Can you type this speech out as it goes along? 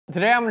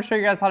Today I'm going to show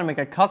you guys how to make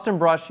a custom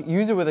brush,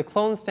 use it with a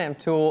clone stamp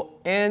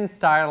tool, and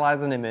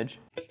stylize an image.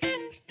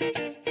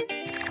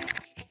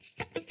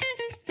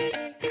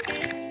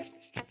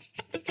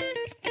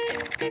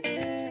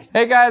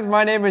 Hey guys,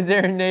 my name is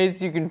Aaron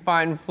Nace. You can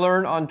find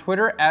Phlearn on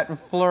Twitter at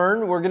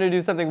Phlearn. We're going to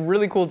do something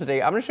really cool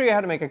today. I'm going to show you how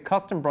to make a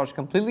custom brush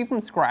completely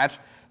from scratch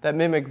that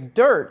mimics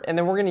dirt, and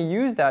then we're going to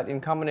use that in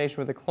combination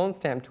with a clone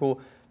stamp tool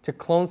to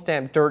clone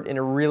stamp dirt in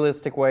a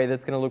realistic way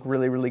that's going to look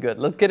really, really good.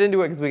 Let's get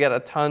into it because we got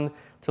a ton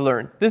to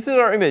learn. This is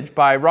our image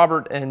by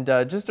Robert, and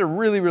just a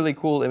really, really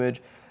cool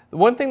image. The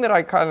one thing that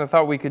I kind of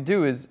thought we could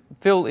do is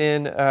fill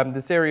in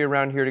this area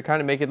around here to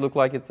kind of make it look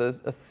like it's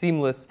a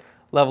seamless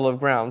level of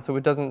ground, so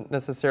it doesn't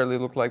necessarily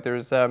look like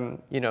there's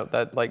you know,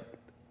 that like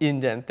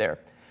indent there.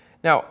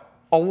 Now,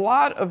 a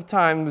lot of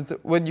times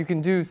what you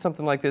can do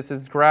something like this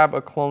is grab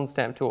a clone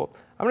stamp tool.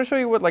 I'm going to show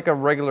you what like a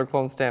regular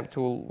clone stamp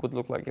tool would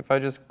look like. If I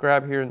just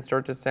grab here and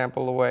start to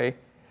sample away,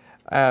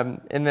 and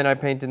then I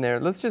paint in there.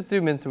 Let's just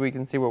zoom in so we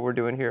can see what we're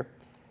doing here.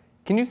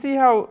 Can you see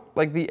how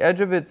like the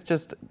edge of it's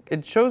just,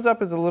 it shows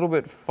up as a little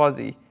bit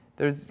fuzzy.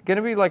 There's going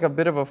to be like a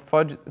bit of a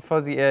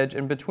fuzzy edge,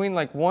 and between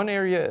like one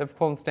area of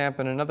clone stamp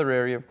and another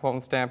area of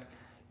clone stamp,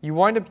 you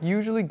wind up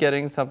usually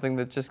getting something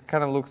that just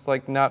kind of looks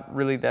like not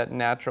really that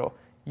natural.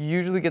 You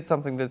usually get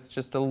something that's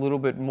just a little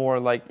bit more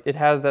like, it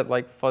has that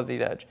like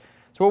fuzzied edge.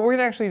 So what we're going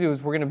to actually do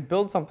is we're going to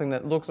build something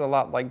that looks a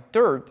lot like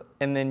dirt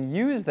and then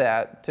use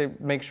that to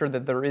make sure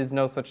that there is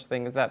no such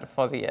thing as that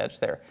fuzzy edge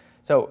there.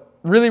 So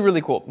really,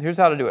 really cool. Here's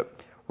how to do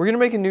it. We're going to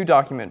make a new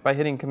document by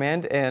hitting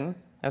Command N.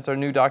 That's our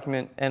new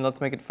document, and let's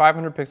make it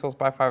 500 pixels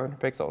by 500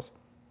 pixels,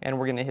 and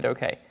we're going to hit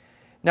OK.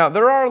 Now,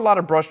 there are a lot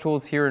of brush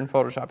tools here in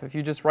Photoshop. If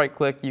you just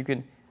right-click, you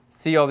can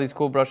see all these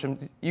cool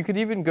brushes. You could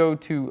even go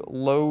to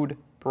Load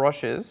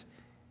Brushes,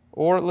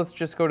 or let's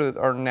just go to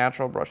our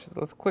natural brushes.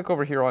 Let's click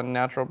over here on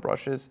Natural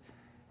Brushes,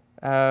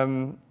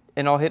 and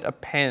I'll hit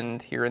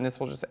Append here, and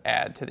this will just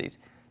add to these.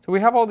 So we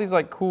have all these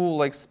like cool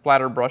like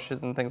splatter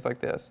brushes and things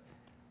like this.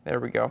 There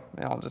we go,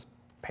 and I'll just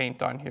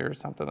paint on here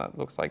something that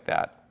looks like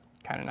that.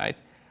 Kind of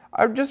nice.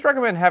 I would just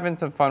recommend having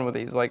some fun with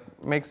these, like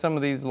make some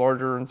of these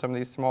larger and some of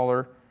these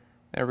smaller.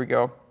 There we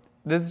go.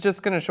 This is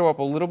just going to show up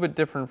a little bit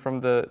different from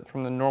the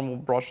normal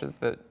brushes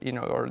that, you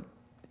know, are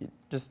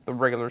just the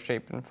regular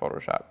shape in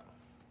Photoshop.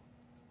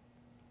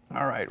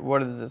 All right,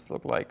 what does this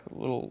look like? A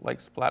little like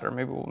splatter.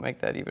 Maybe we'll make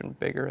that even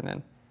bigger and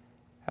then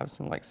have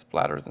some like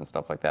splatters and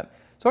stuff like that.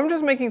 So I'm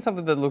just making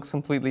something that looks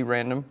completely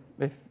random,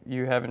 if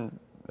you haven't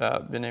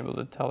been able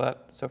to tell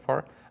that so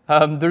far.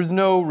 There's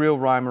no real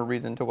rhyme or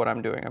reason to what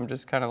I'm doing. I'm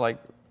just kind of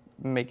like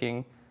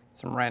making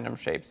some random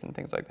shapes and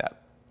things like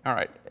that. All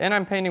right, and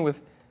I'm painting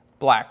with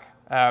black.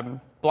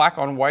 Black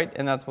on white,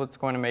 and that's what's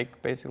going to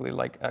make basically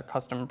like a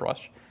custom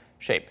brush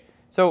shape.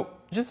 So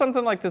just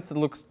something like this that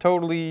looks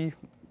totally,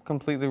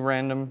 completely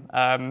random.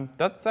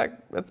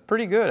 That's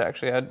pretty good,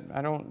 actually.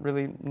 I don't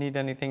really need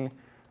anything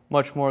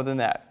much more than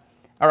that.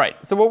 All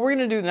right, so what we're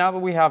going to do now that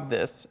we have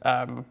this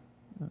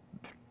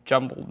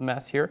jumbled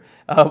mess here,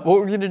 what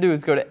we're going to do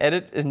is go to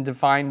Edit and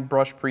Define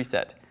Brush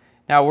Preset.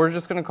 Now we're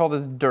just going to call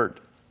this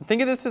Dirt. Think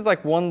of this as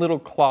like one little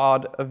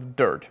clod of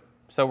dirt.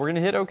 So we're going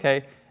to hit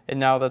OK, and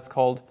now that's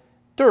called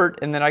Dirt,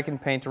 and then I can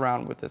paint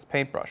around with this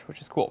paintbrush, which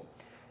is cool.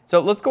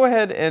 So let's go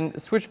ahead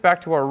and switch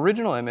back to our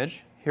original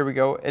image. Here we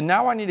go, and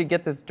now I need to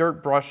get this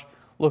dirt brush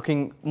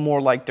looking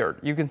more like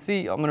dirt. You can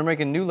see I'm going to make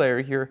a new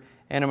layer here,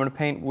 and I'm going to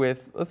paint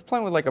with, let's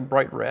paint with like a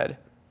bright red.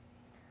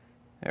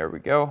 There we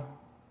go,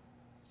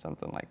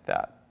 something like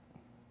that.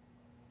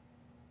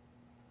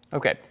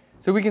 Okay,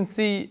 so we can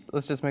see,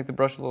 let's just make the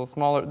brush a little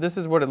smaller. This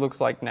is what it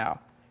looks like now.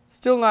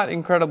 Still not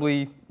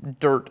incredibly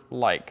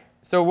dirt-like.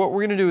 So what we're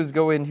going to do is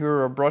go in here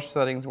to our brush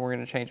settings, and we're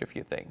going to change a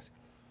few things.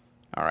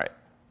 All right,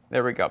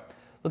 there we go.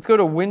 Let's go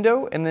to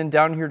Window, and then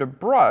down here to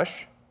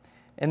Brush.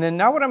 And then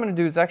now what I'm going to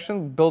do is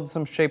actually build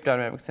some shape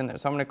dynamics in there.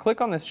 So I'm going to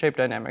click on this shape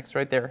dynamics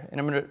right there, and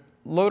I'm going to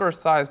load our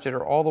size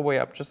jitter all the way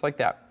up, just like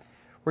that.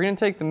 We're going to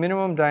take the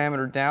minimum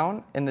diameter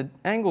down and the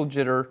angle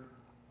jitter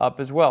up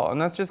as well.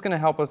 And that's just going to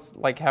help us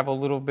like have a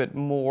little bit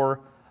more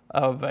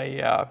of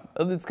a,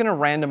 it's going to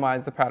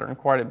randomize the pattern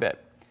quite a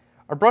bit.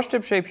 Our brush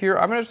tip shape here,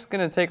 I'm just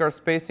going to take our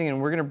spacing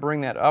and we're going to bring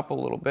that up a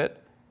little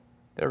bit.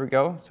 There we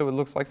go. So it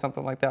looks like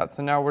something like that.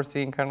 So now we're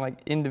seeing kind of like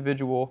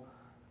individual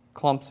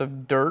clumps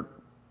of dirt.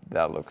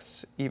 That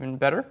looks even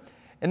better.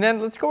 And then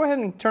let's go ahead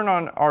and turn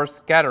on our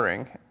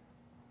scattering.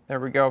 There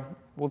we go.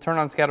 We'll turn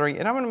on scattering,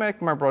 and I'm going to make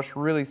my brush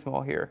really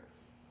small here.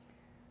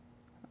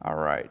 All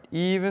right,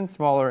 even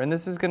smaller. And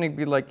this is going to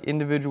be like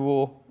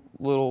individual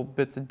little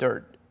bits of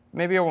dirt.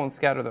 Maybe I won't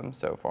scatter them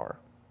so far.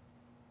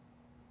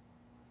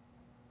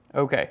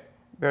 Okay.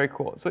 Very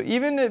cool. So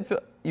even if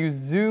you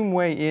zoom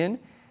way in,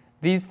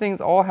 these things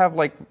all have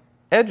like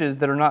edges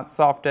that are not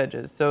soft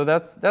edges. So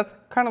that's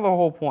kind of the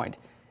whole point,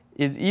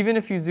 is even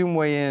if you zoom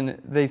way in,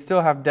 they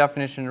still have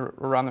definition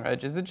around their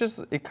edges.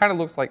 It kind of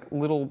looks like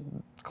little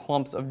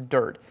clumps of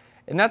dirt.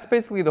 And that's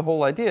basically the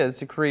whole idea, is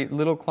to create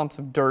little clumps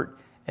of dirt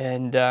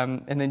and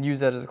then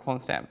use that as a clone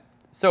stamp.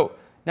 So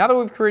now that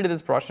we've created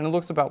this brush and it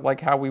looks about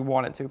like how we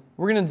want it to,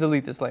 we're going to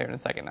delete this layer in a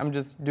second. I'm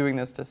just doing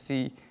this to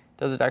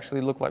does it actually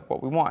look like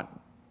what we want.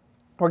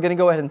 We're going to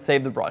go ahead and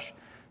save the brush.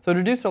 So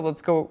to do so,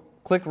 let's go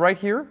click right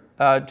here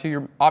to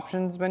your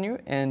options menu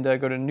and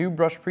go to new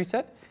brush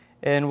preset,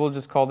 and we'll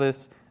just call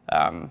this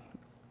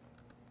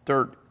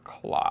dirt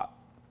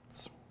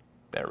clots.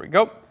 There we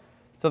go.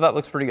 So that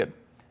looks pretty good.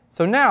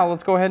 So now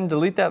let's go ahead and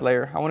delete that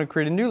layer. I want to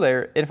create a new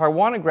layer. And if I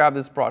want to grab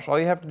this brush, all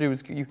you have to do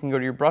is you can go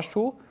to your brush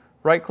tool,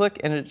 right click,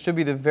 and it should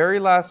be the very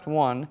last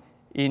one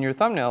in your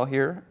thumbnail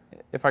here.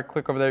 If I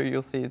click over there,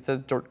 you'll see it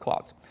says dirt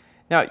clots.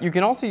 Now you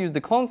can also use the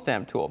clone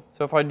stamp tool.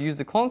 So if I use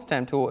the clone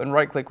stamp tool and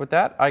right click with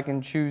that, I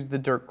can choose the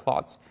dirt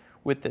clots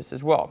with this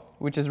as well,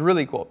 which is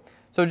really cool.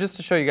 So just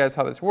to show you guys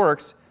how this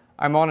works,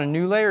 I'm on a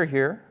new layer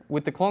here.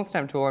 With the clone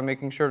stamp tool, I'm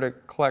making sure to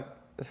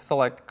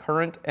select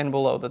current and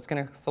below. That's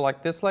going to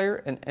select this layer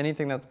and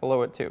anything that's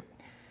below it too.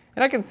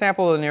 And I can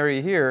sample an area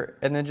here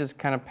and then just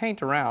kind of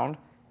paint around,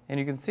 and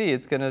you can see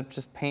it's going to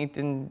just paint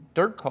in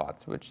dirt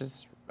clots, which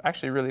is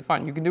actually really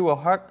fun. You can do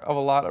a heck of a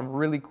lot of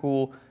really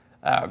cool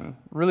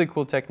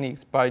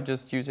techniques by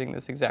just using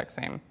this exact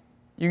same.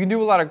 You can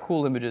do a lot of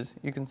cool images.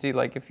 You can see,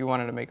 like, if you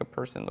wanted to make a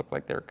person look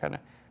like they're kind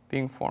of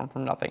being formed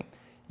from nothing,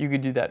 you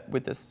could do that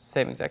with this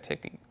same exact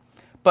technique.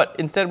 But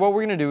instead, what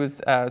we're going to do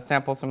is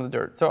sample some of the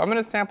dirt. So I'm going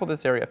to sample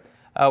this area.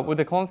 With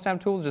the clone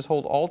stamp tool, just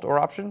hold Alt or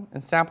Option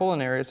and sample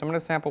an area. So I'm going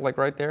to sample like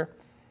right there,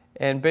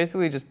 and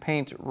basically just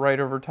paint right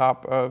over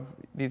top of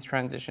these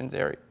transition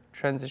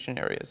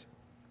areas.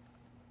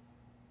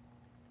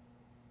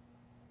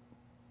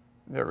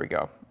 There we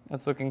go.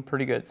 That's looking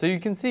pretty good. So you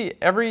can see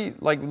every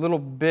like little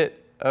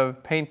bit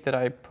of paint that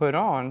I put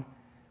on,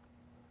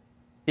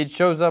 it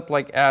shows up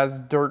like as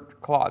dirt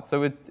clots.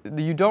 So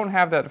you don't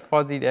have that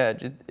fuzzied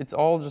edge. It's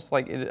all just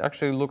like, it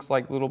actually looks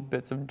like little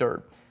bits of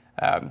dirt,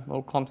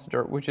 little clumps of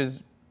dirt, which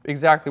is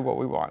exactly what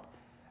we want.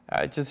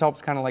 It just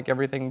helps kind of like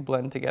everything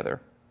blend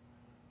together.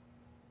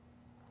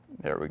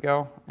 There we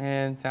go.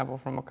 And sample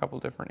from a couple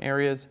different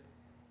areas.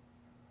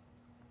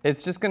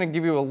 It's just going to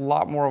give you a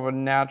lot more of a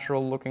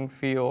natural looking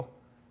feel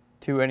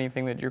to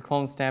anything that you're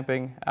clone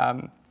stamping,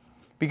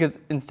 because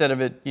instead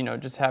of it,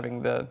 just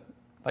having the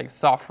like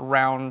soft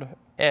round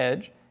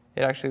edge,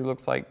 it actually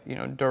looks like,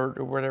 dirt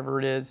or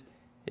whatever it is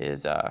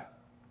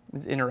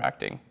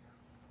interacting.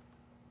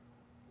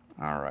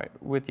 All right,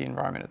 with the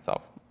environment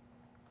itself.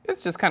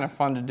 It's just kind of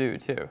fun to do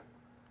too.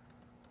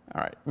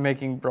 All right,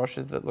 making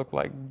brushes that look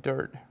like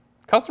dirt.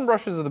 Custom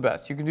brushes are the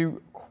best. You can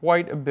do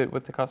quite a bit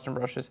with the custom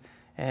brushes,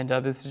 and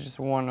this is just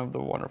one of the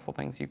wonderful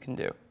things you can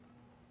do.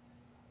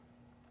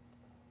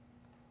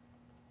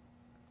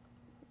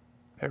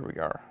 There we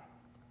are.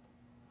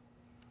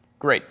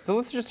 Great. So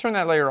let's just turn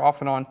that layer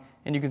off and on,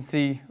 and you can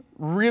see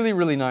really,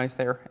 really nice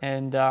there.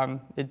 And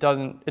it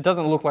doesn't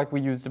look like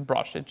we used a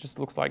brush. It just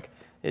looks like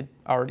it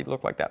already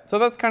looked like that. So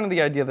that's kind of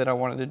the idea that I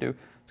wanted to do.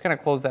 Let's kind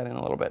of close that in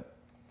a little bit.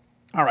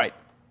 All right.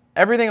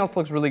 Everything else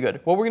looks really good.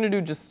 What we're going to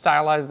do, just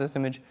stylize this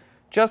image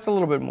just a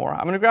little bit more.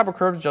 I'm going to grab a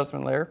curves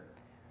adjustment layer.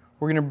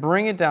 We're going to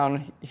bring it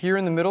down here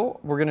in the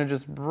middle. We're going to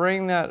just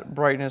bring that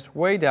brightness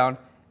way down.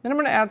 Then I'm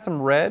going to add some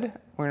red.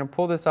 We're going to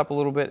pull this up a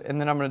little bit, and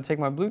then I'm going to take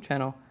my blue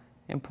channel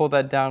and pull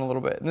that down a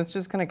little bit. And this is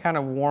just going to kind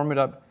of warm it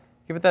up,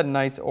 give it that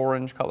nice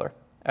orange color.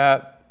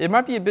 It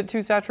might be a bit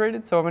too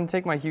saturated, so I'm going to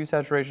take my hue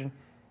saturation,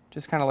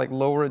 just kind of like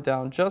lower it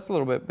down just a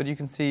little bit, but you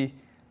can see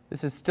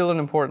this is still an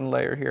important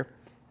layer here.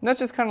 And that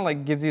just kind of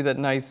like gives you that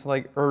nice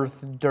like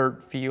earth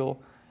dirt feel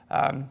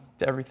to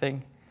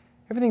everything.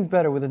 Everything's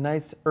better with a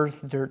nice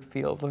earth dirt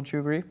feel, don't you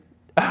agree?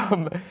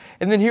 And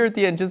then here at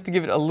the end, just to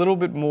give it a little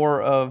bit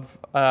more of,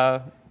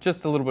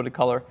 just a little bit of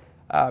color,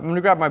 I'm going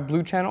to grab my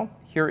blue channel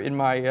here in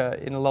my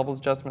in the levels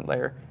adjustment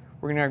layer.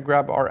 We're going to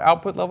grab our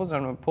output levels, and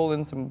I'm going to pull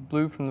in some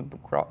blue from the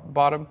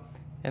bottom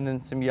and then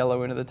some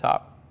yellow into the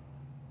top.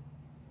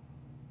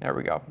 There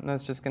we go. And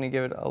that's just going to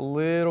give it a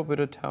little bit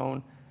of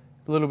tone,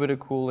 a little bit of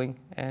cooling,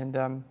 and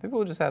maybe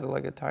we'll just add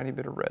like a tiny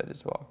bit of red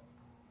as well.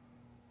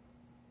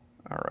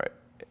 All right,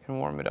 and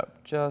warm it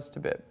up just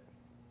a bit.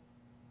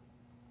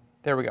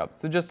 There we go.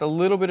 So just a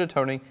little bit of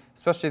toning,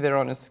 especially there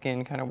on his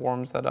skin, kind of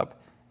warms that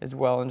up as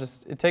well, and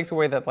just it takes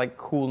away that like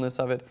coolness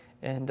of it,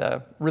 and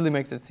really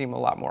makes it seem a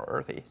lot more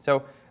earthy.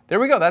 So there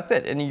we go. That's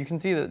it. And you can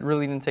see that it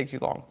really didn't take too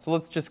long. So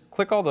let's just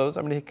click all those.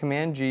 I'm going to hit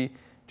Command G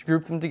to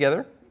group them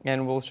together,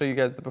 and we'll show you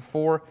guys the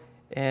before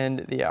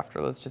and the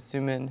after. Let's just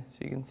zoom in so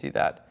you can see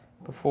that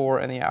before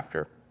and the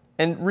after.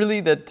 And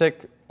really that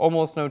took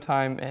almost no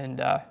time, and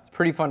it's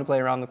pretty fun to play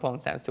around the clone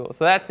stamps tool.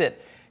 So that's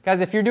it.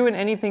 Guys, if you're doing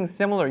anything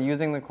similar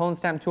using the clone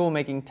stamp tool,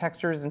 making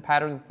textures and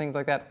patterns and things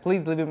like that,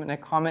 please leave them in a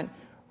comment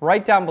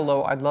right down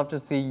below. I'd love to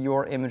see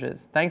your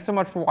images. Thanks so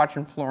much for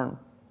watching Phlearn. It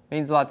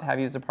means a lot to have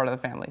you as a part of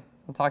the family.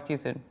 I'll talk to you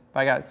soon.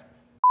 Bye, guys.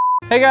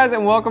 Hey, guys,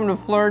 and welcome to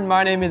Phlearn.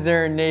 My name is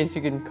Aaron Nace.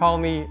 You can call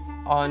me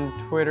on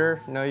Twitter.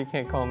 No, you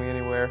can't call me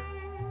anywhere,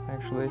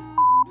 actually.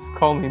 Just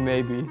call me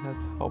maybe.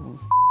 That's helping.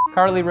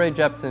 Carly Rae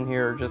Jepsen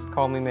here. Just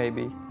call me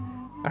maybe.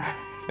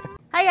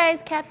 Hi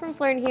guys, Kat from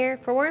Phlearn here.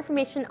 For more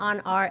information on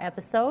our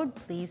episode,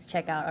 please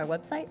check out our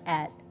website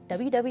at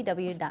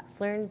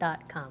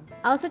www.phlearn.com.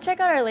 Also check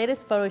out our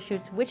latest photo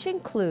shoots, which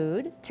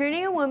include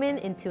turning a woman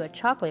into a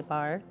chocolate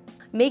bar,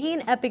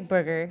 making an epic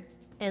burger,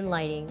 and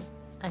lighting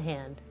a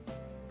hand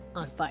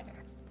on fire.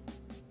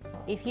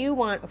 If you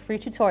want a free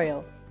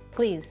tutorial,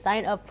 please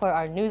sign up for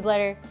our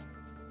newsletter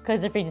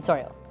because it's a free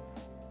tutorial.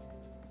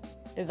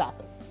 It's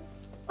awesome.